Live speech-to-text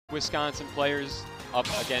Wisconsin players up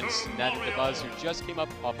against Ned and Dabuz, who just came up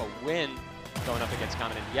off a win going up against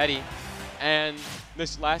Common and Yeti. And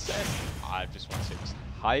this last set, I just want to say just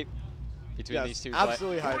hype between these two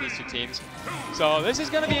teams. So this is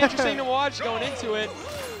going to be interesting to watch going into it.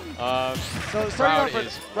 So starting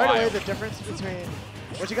off right away, the difference between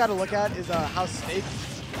what you got to look at is how Snake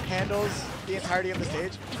handles the entirety of the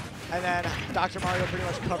stage, and then Dr. Mario pretty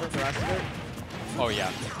much covering the rest of it. Oh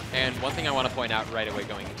yeah, and one thing I want to point out right away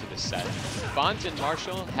going into this set, Fons and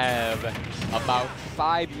Marshall have about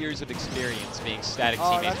 5 years of experience being static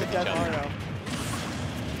teammates with each other. Mario.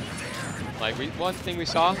 Like one thing we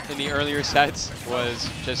saw in the earlier sets was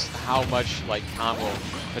just how much like combo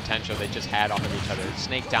potential they just had off of each other.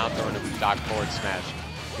 Snake down throw into Doc forward smash.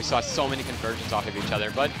 We saw so many conversions off of each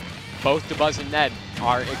other, but both Dabuz and Ned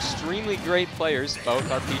are extremely great players. Both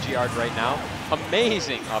are PGR'd right now.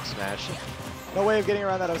 Amazing up smash. No way of getting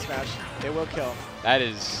around that up smash. They will kill. That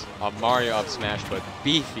is a Mario up smash, but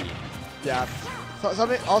beefy. Yeah.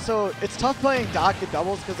 So, also, it's tough playing Doc in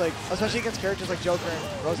doubles because, like, especially against characters like Joker and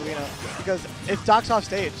Rosalina, because if Doc's off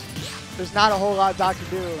stage, there's not a whole lot Doc can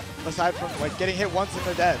do aside from like getting hit once and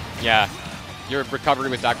they're dead. Yeah. Your recovery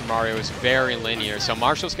with Dr. Mario is very linear, so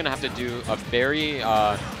Marshall's going to have to do a very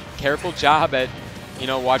careful job at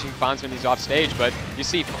watching Fons when he's off stage, but you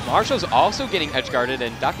see Marshall's also getting edge guarded,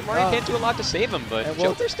 and Dr. Mario can't do a lot to save him, but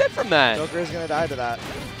Joker's dead from that. Joker is going to die to that.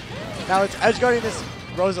 Now it's edge guarding this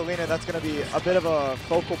Rosalina that's going to be a bit of a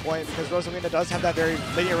focal point because Rosalina does have that very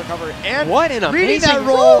linear recovery. And what an amazing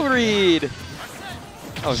roll read!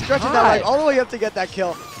 Stretching that leg all the way up to get that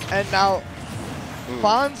kill. And now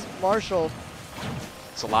Fons, Marshall.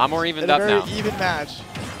 It's a lot more evened up now. Very even match.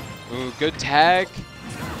 Ooh, good tag.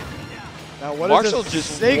 Now what Marshall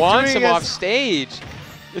just wants him off stage.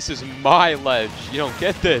 This is my ledge. You don't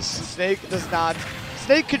get this. Snake does not.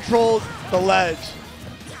 Snake controls the ledge.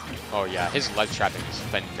 Oh yeah, his ledge trapping is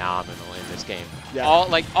phenomenal in this game. Yeah.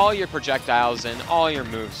 All your projectiles and all your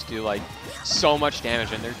moves do like so much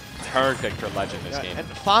damage, and they're perfect for ledge in this game. And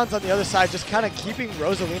Fons on the other side just kind of keeping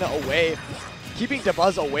Rosalina away, keeping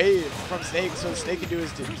Dabuz away from Snake so Snake can do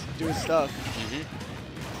his stuff.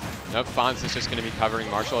 Nope, Fons is just going to be covering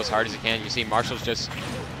Marshall as hard as he can. You see Marshall's just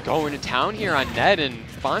going to town here on Ned, and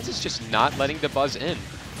Fons is just not letting Dabuz in.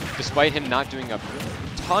 Despite him not doing a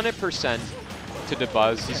ton of percent to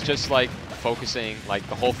Dabuz, he's just like focusing, like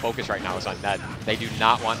the whole focus right now is on Ned. They do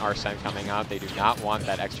not want Arsene coming out. They do not want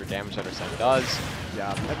that extra damage that Arsene does.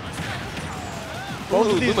 Yeah.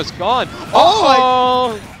 Both of these Luma's gone.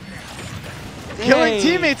 Oh! Killing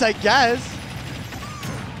teammates, I guess.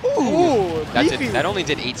 Ooh, that only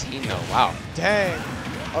did 18 though. Wow. Dang.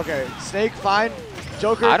 Okay, Snake fine.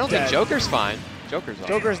 Joker. I don't think Joker's fine.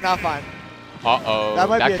 Joker's not fine. Uh-oh.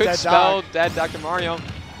 That could spell dead Dr. Mario.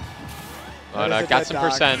 But got some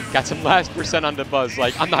percent. Got some last percent on Dabuz.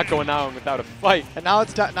 Like, I'm not going out without a fight. And now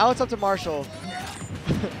it's up to Marshall.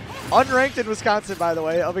 Unranked in Wisconsin, by the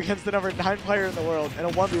way, up against the number 9 player in the world in a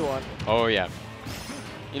 1v1. Oh yeah.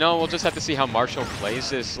 We'll just have to see how Marshall plays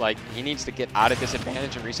this. Like, he needs to get out of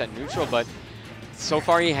disadvantage and reset neutral, but so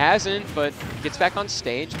far he hasn't, but gets back on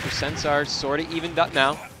stage. Percents are sort of evened up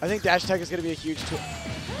now. I think dash attack is going to be a huge tool.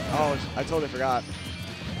 Oh, I totally forgot.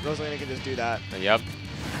 Rosalina can just do that. Yep.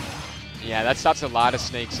 Yeah, that stops a lot of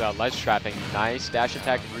Snake's ledge trapping. Nice dash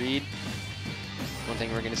attack read. One thing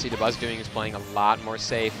we're going to see Dabuz doing is playing a lot more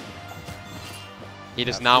safe. He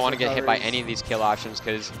does not want to get hit by any of these kill options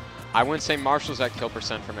because I wouldn't say Marshall's at kill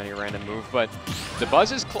percent from any random move, but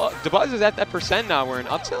Dabuz is at that percent now where an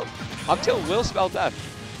up tilt will spell death.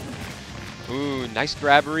 Ooh, nice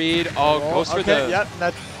grab read. Oh, goes for the... Yep,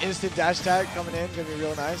 that instant dash tag coming in, gonna be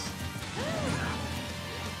real nice.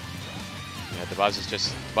 Yeah, Dabuz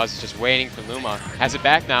is just waiting for Luma. Has it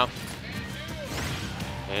back now.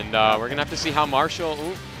 And we're gonna have to see how Marshall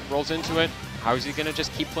rolls into it. How is he gonna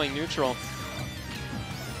just keep playing neutral?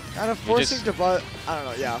 Kind of forcing Dabuz, I don't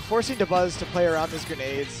know, yeah, forcing Dabuz to play around his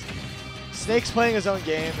grenades. Snake's playing his own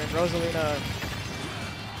game, and Rosalina,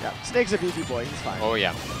 yeah, Snake's a beefy boy, he's fine. Oh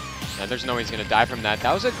yeah, and there's no way he's gonna die from that.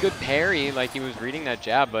 That was a good parry, like he was reading that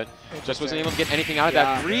jab, but just wasn't able to get anything out of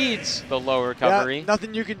that. Reads the low recovery. Yeah,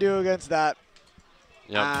 nothing you can do against that.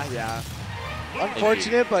 Yep. Yeah.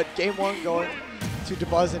 Unfortunate, but game 1 going to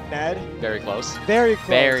Dabuz and Ned. Very close. Very close.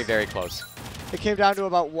 Very, very close. It came down to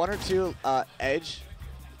about 1 or 2 edge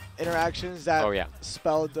interactions that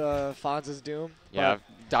spelled Fonz's doom. Yeah,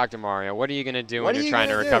 Dr. Mario, what are you going to do when you're trying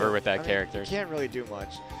to recover with that character? You can't really do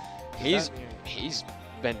much. He's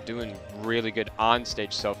been doing really good on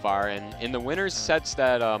stage so far, and in the winners sets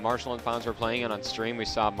that Marshall and Fons were playing on stream, we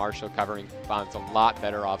saw Marshall covering Fons a lot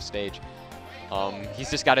better off stage.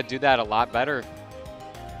 He's just got to do that a lot better.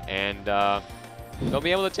 And they'll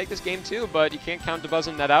be able to take this game too, but you can't count Dabuz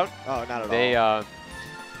and Ned out. Oh, not at They, all.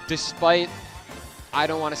 despite, I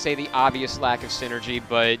don't want to say the obvious lack of synergy,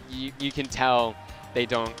 but you can tell they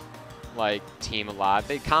don't like team a lot.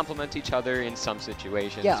 They complement each other in some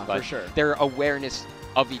situations, Yeah, but for sure. their awareness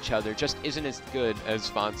of each other just isn't as good as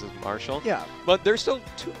Fons and Marshall. Yeah. But they're still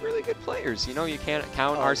two really good players. You know, you can't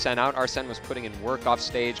count Arsene out. Arsene was putting in work off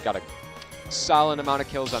stage, got a solid amount of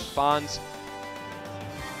kills on Fons.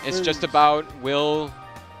 It's just about, will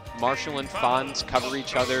Marshall and Fons cover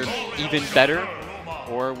each other even better,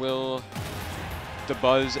 or will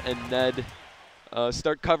Dabuz and Ned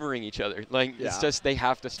start covering each other? Like, it's just, they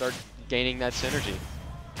have to start gaining that synergy.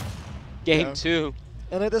 Game 2.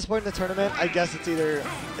 And at this point in the tournament, I guess it's either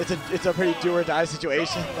it's a pretty do or die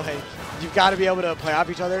situation. Like, you've got to be able to play off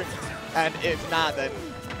each other, and if not, then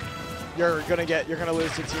you're gonna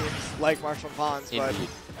lose to teams like Marshall and Fons. But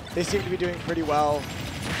they seem to be doing pretty well.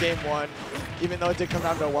 Game 1, even though it did come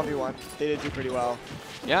down to a 1v1, they did do pretty well.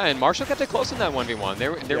 Yeah, and Marshall kept it close in that 1v1.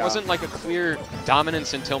 There wasn't like a clear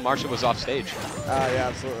dominance until Marshall was off stage. Yeah,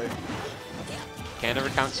 absolutely. Can't ever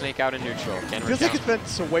count Snake out in neutral. Can't Feels like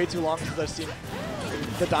it's been way too long since I've seen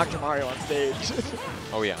the Dr. Mario on stage.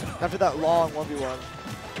 Oh yeah. After that long 1v1.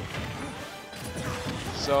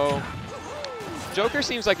 So, Joker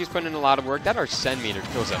seems like he's putting in a lot of work. That Arsene meter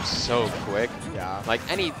goes up so quick. Yeah. Like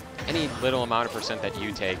any little amount of percent that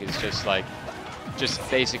you take is just like, just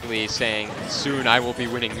basically saying, soon I will be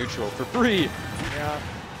winning neutral for free. Yeah.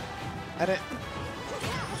 And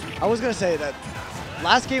I was gonna say that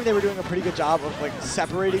last game they were doing a pretty good job of like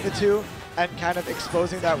separating the two and kind of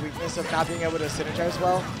exposing that weakness of not being able to synergize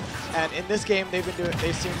well. And in this game, they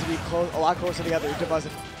seem to be a lot closer together, Dabuz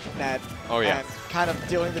and Ned. Oh yeah. And kind of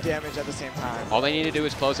dealing the damage at the same time. All they need to do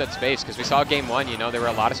is close that space, because we saw game 1, you know, there were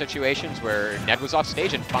a lot of situations where Ned was off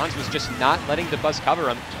stage and Fons was just not letting Dabuz cover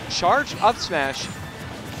him. Charge up smash,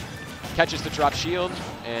 catches the drop shield,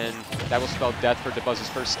 and that will spell death for Dabuz's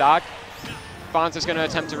first stock. Fons is going to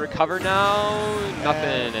attempt to recover now.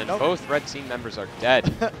 Nothing, and both red team members are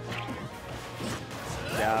dead.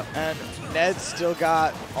 Yeah, and Ned still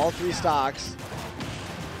got all 3 stocks.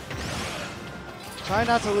 Try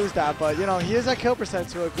not to lose that, but you know, he is at kill percent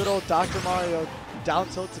to a good old Dr. Mario down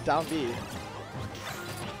tilt to down B.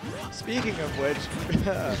 Speaking of which,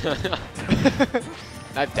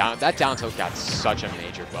 that down tilt got such a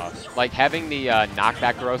major buff. Like, having the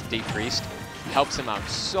knockback growth decreased helps him out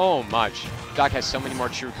so much. Doc has so many more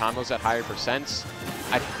true combos at higher percents.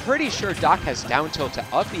 I'm pretty sure Doc has down tilt to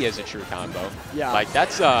up B as a true combo. Yeah. Like,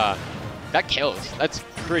 that's that kills. That's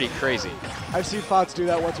pretty crazy. I've seen Fons do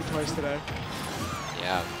that once or twice today.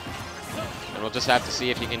 Yeah. And we'll just have to see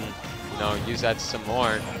if he can, you know, use that some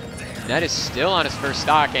more. Ned is still on his first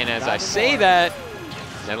stock, and as I say that,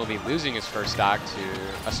 Ned will be losing his first stock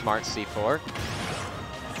to a smart C4.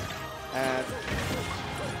 And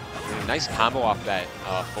nice combo off that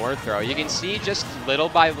forward throw. You can see just little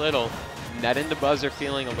by little, Ned and Dabuz are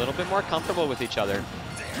feeling a little bit more comfortable with each other.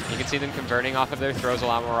 You can see them converting off of their throws a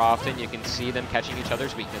lot more often. You can see them catching each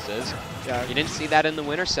other's weaknesses. Yeah. You didn't see that in the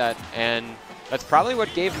winner set, and that's probably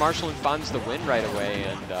what gave Marshall and Fons the win right away.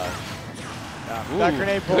 And that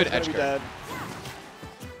grenade pull is going to be dead.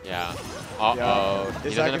 Yeah. Uh-oh.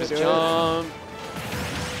 He doesn't have his jump.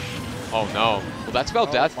 Oh, no. Will that spell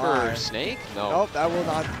death for Snake? No. Nope, that will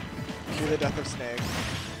not be the death of Snake.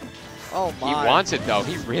 Oh, my. He wants it, though.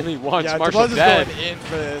 He really wants Marshall Dabuz dead. Is going in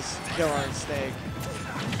for this kill on Snake.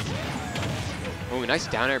 Ooh, nice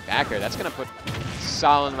down air back air. That's going to put a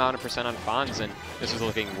solid amount of percent on Fons, and this is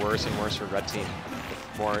looking worse and worse for red team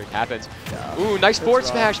if more happens. Yeah, ooh, nice forward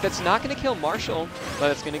smash. That's not going to kill Marshall,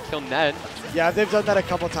 but it's going to kill Ned. Yeah, they've done that a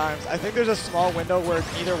couple times. I think there's a small window where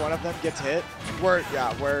neither one of them gets hit.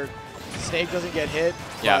 Where Snake doesn't get hit.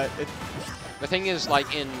 Yeah. But the thing is,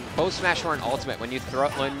 like in both Smash or in Ultimate, when you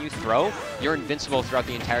throw, you're invincible throughout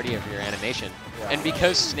the entirety of your animation. Yeah. And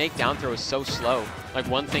because Snake down throw is so slow, like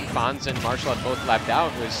one thing Fons and Marshall had both lapped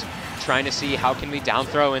out was trying to see how can we down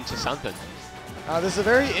throw into something. This is a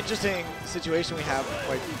very interesting situation we have,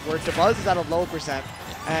 like where Dabuz is at a low percent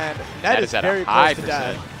and Ned is at very close to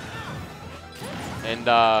dead. And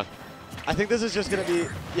I think this is just going to be,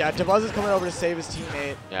 yeah, Dabuz is coming over to save his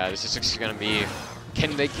teammate. Yeah, this is just going to be,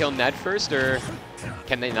 can they kill Ned first or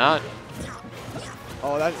can they not?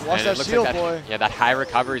 Oh, watch that shield, like boy. Yeah, that high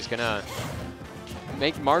recovery is going to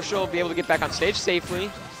make Marshall be able to get back on stage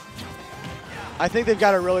safely. I think they've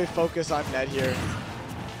got to really focus on Ned here.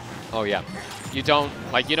 Oh, yeah. You don't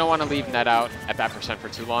want to leave Ned out at that percent for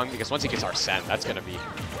too long, because once he gets Arsene, that's going to be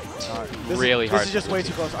really hard. This is just way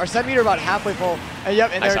too close. Arsene meter about halfway full. And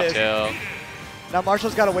yep, and nice there it is. Tilt. Now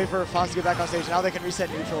Marshall's got to wait for Fons to get back on stage. Now they can reset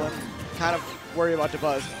neutral and kind of worry about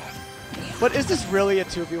Dabuz. But is this really a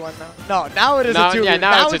 2v1 now? No, now it is a 2v1. Yeah,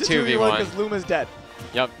 now it's a 2v1 because Luma's dead.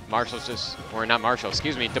 Yep, Marshall's just, or not Marshall,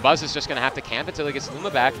 excuse me. Dabuz is just going to have to camp until he gets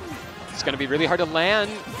Luma back. It's going to be really hard to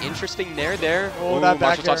land. Interesting nair there. Oh, Ooh, that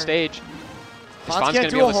Marshall's back off stage. Fons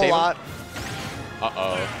can't do a whole lot.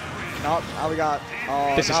 Uh-oh. Nope, now we got...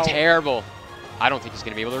 Oh, this is terrible. I don't think he's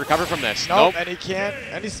going to be able to recover from this. Nope, and he can't.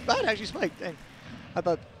 And he's actually spiked. Dang. I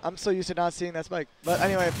thought, I'm so used to not seeing that spike. But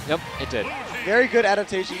anyway. Yep, it did. Very good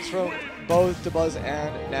adaptations from both Dabuz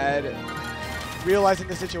and Ned. Realizing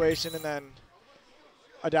the situation and then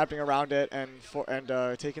adapting around it and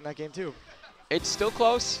taking that game too. It's still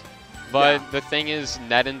close. But the thing is,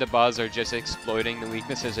 Ned and Dabuz are just exploiting the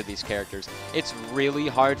weaknesses of these characters. It's really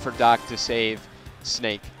hard for Doc to save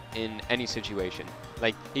Snake in any situation.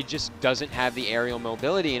 Like, he just doesn't have the aerial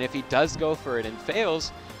mobility, and if he does go for it and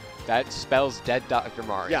fails, that spells dead Dr.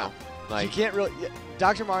 Mario. Yeah, like, he can't really...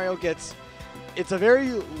 Dr. Mario gets... It's a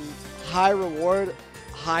very high reward,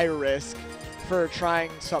 high risk for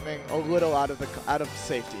trying something a little out of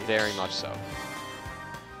safety. Very much so.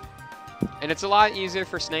 And it's a lot easier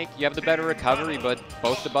for Snake. You have the better recovery, but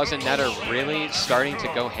both Dabuz and Ned are really starting to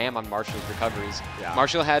go ham on Marshall's recoveries. Yeah.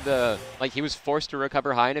 Marshall had to, like, he was forced to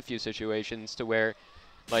recover high in a few situations to where,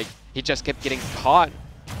 like, he just kept getting caught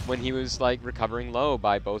when he was, like, recovering low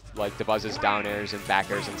by both, like, Dabuz's down airs and back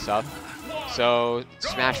airs and stuff. So,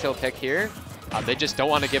 smash fill pick here. They just don't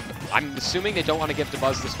want to give, I'm assuming they don't want to give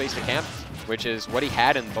Dabuz the space to camp, which is what he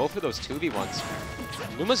had in both of those 2v1s.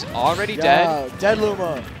 Luma's already dead. Dead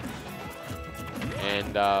Luma.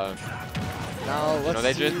 And now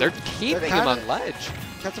let's see. They're keeping him on ledge.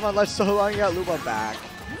 Kept him on ledge so long, you got Luma back.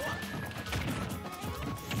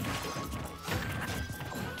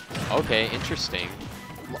 Okay, interesting.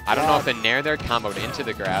 I don't know if the nair there comboed into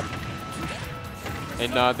the grab.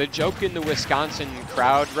 And the joke in the Wisconsin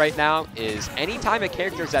crowd right now is anytime a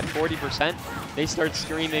character's at 40%, they start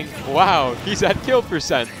screaming, wow, he's at kill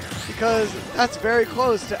percent. Because that's very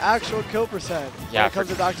close to actual kill percent when it comes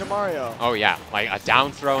to Dr. Mario. Oh yeah, like a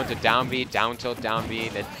down throw into down B, down tilt, down B,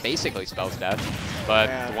 that basically spells death.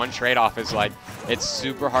 But the one trade-off is like, it's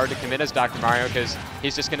super hard to commit as Dr. Mario because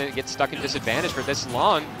he's just going to get stuck in disadvantage for this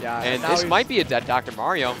long. Yeah, and this might be a dead Dr.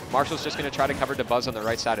 Mario. Marshall's just going to try to cover Dabuz on the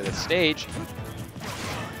right side of the stage.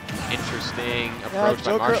 Interesting approach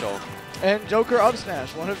by Marshall. And Joker up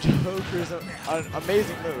smash, one of Joker's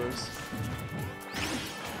amazing moves.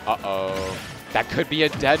 Uh-oh. That could be a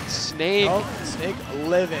dead Snake. Oh, Snake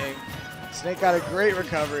living. Snake got a great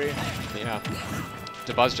recovery. Yeah.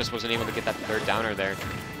 Dabuz just wasn't able to get that third downer there.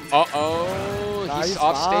 Uh-oh. He's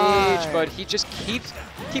off stage, but he just keeps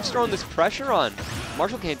throwing this pressure on.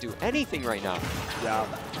 Marshall can't do anything right now. Yeah.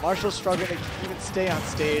 Marshall's struggling to even stay on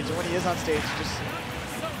stage, and when he is on stage, he just...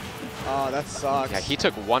 Oh, that sucks. Yeah, he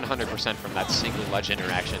took 100% from that single ledge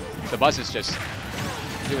interaction. Dabuz is just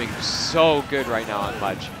doing so good right now on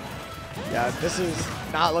ledge. Yeah, this is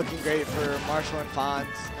not looking great for Marshall and Fons.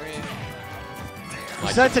 I mean,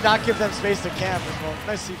 you said to not give them space to camp as well.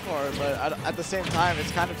 Nice C4, but at the same time,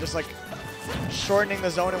 it's kind of just like shortening the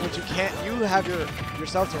zone in which you have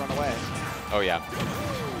yourself to run away. Oh yeah.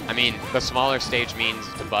 I mean, the smaller stage means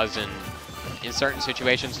Dabuz and, in certain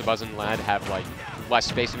situations, Dabuz and Lad have like less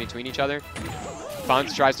space in between each other.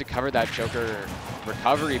 Fons tries to cover that Joker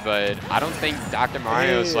recovery, but I don't think Dr.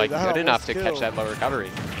 Mario's like good enough to catch that low recovery.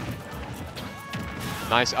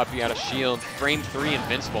 Nice up, you got a shield. Frame 3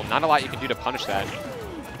 invincible. Not a lot you can do to punish that.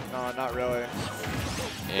 No, not really.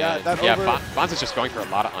 And Fons is just going for a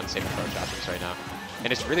lot of unsafe approach options right now.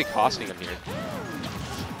 And it's really costing him here.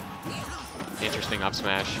 Interesting up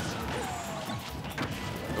smash.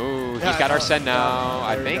 Ooh, he's got Arsene now.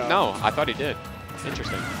 I think. No, I thought he did.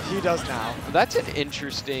 Interesting. He does now. That's an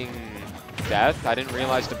interesting death. I didn't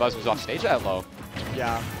realize Dabuz was off stage that low.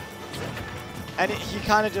 Yeah. And he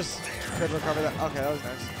kind of just could recover that. Okay, that was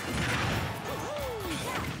nice.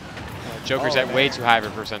 Joker's at way too high of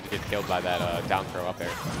a percent to get killed by that down throw up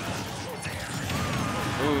there.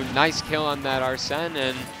 Ooh, nice kill on that Arsene.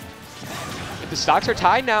 And the stocks are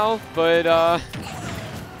tied now, but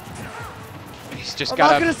he's just got to...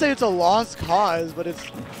 I'm not going to say it's a lost cause, but it's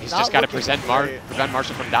He's just got to prevent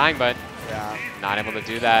Marshall from dying, but not able to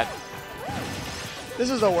do that. This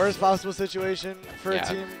is the worst possible situation for a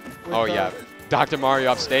team. Oh, yeah. Dr. Mario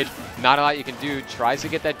off stage. Not a lot you can do. Tries to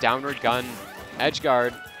get that downward gun edge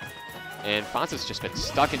guard. And Fons has just been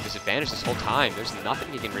stuck in disadvantage this whole time. There's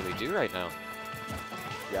nothing he can really do right now.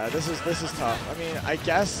 Yeah, this is tough. I mean, I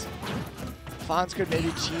guess Fons could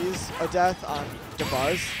maybe cheese a death on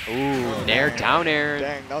Dabuz. Ooh, nair, down air.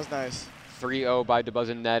 Dang, that was nice. 3-0 by Dabuz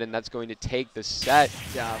and net, and that's going to take the set.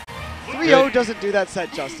 Yeah. 3-0 doesn't do that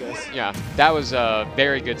set justice. Yeah, that was a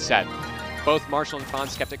very good set. Both Marshall and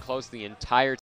Fons kept it close the entire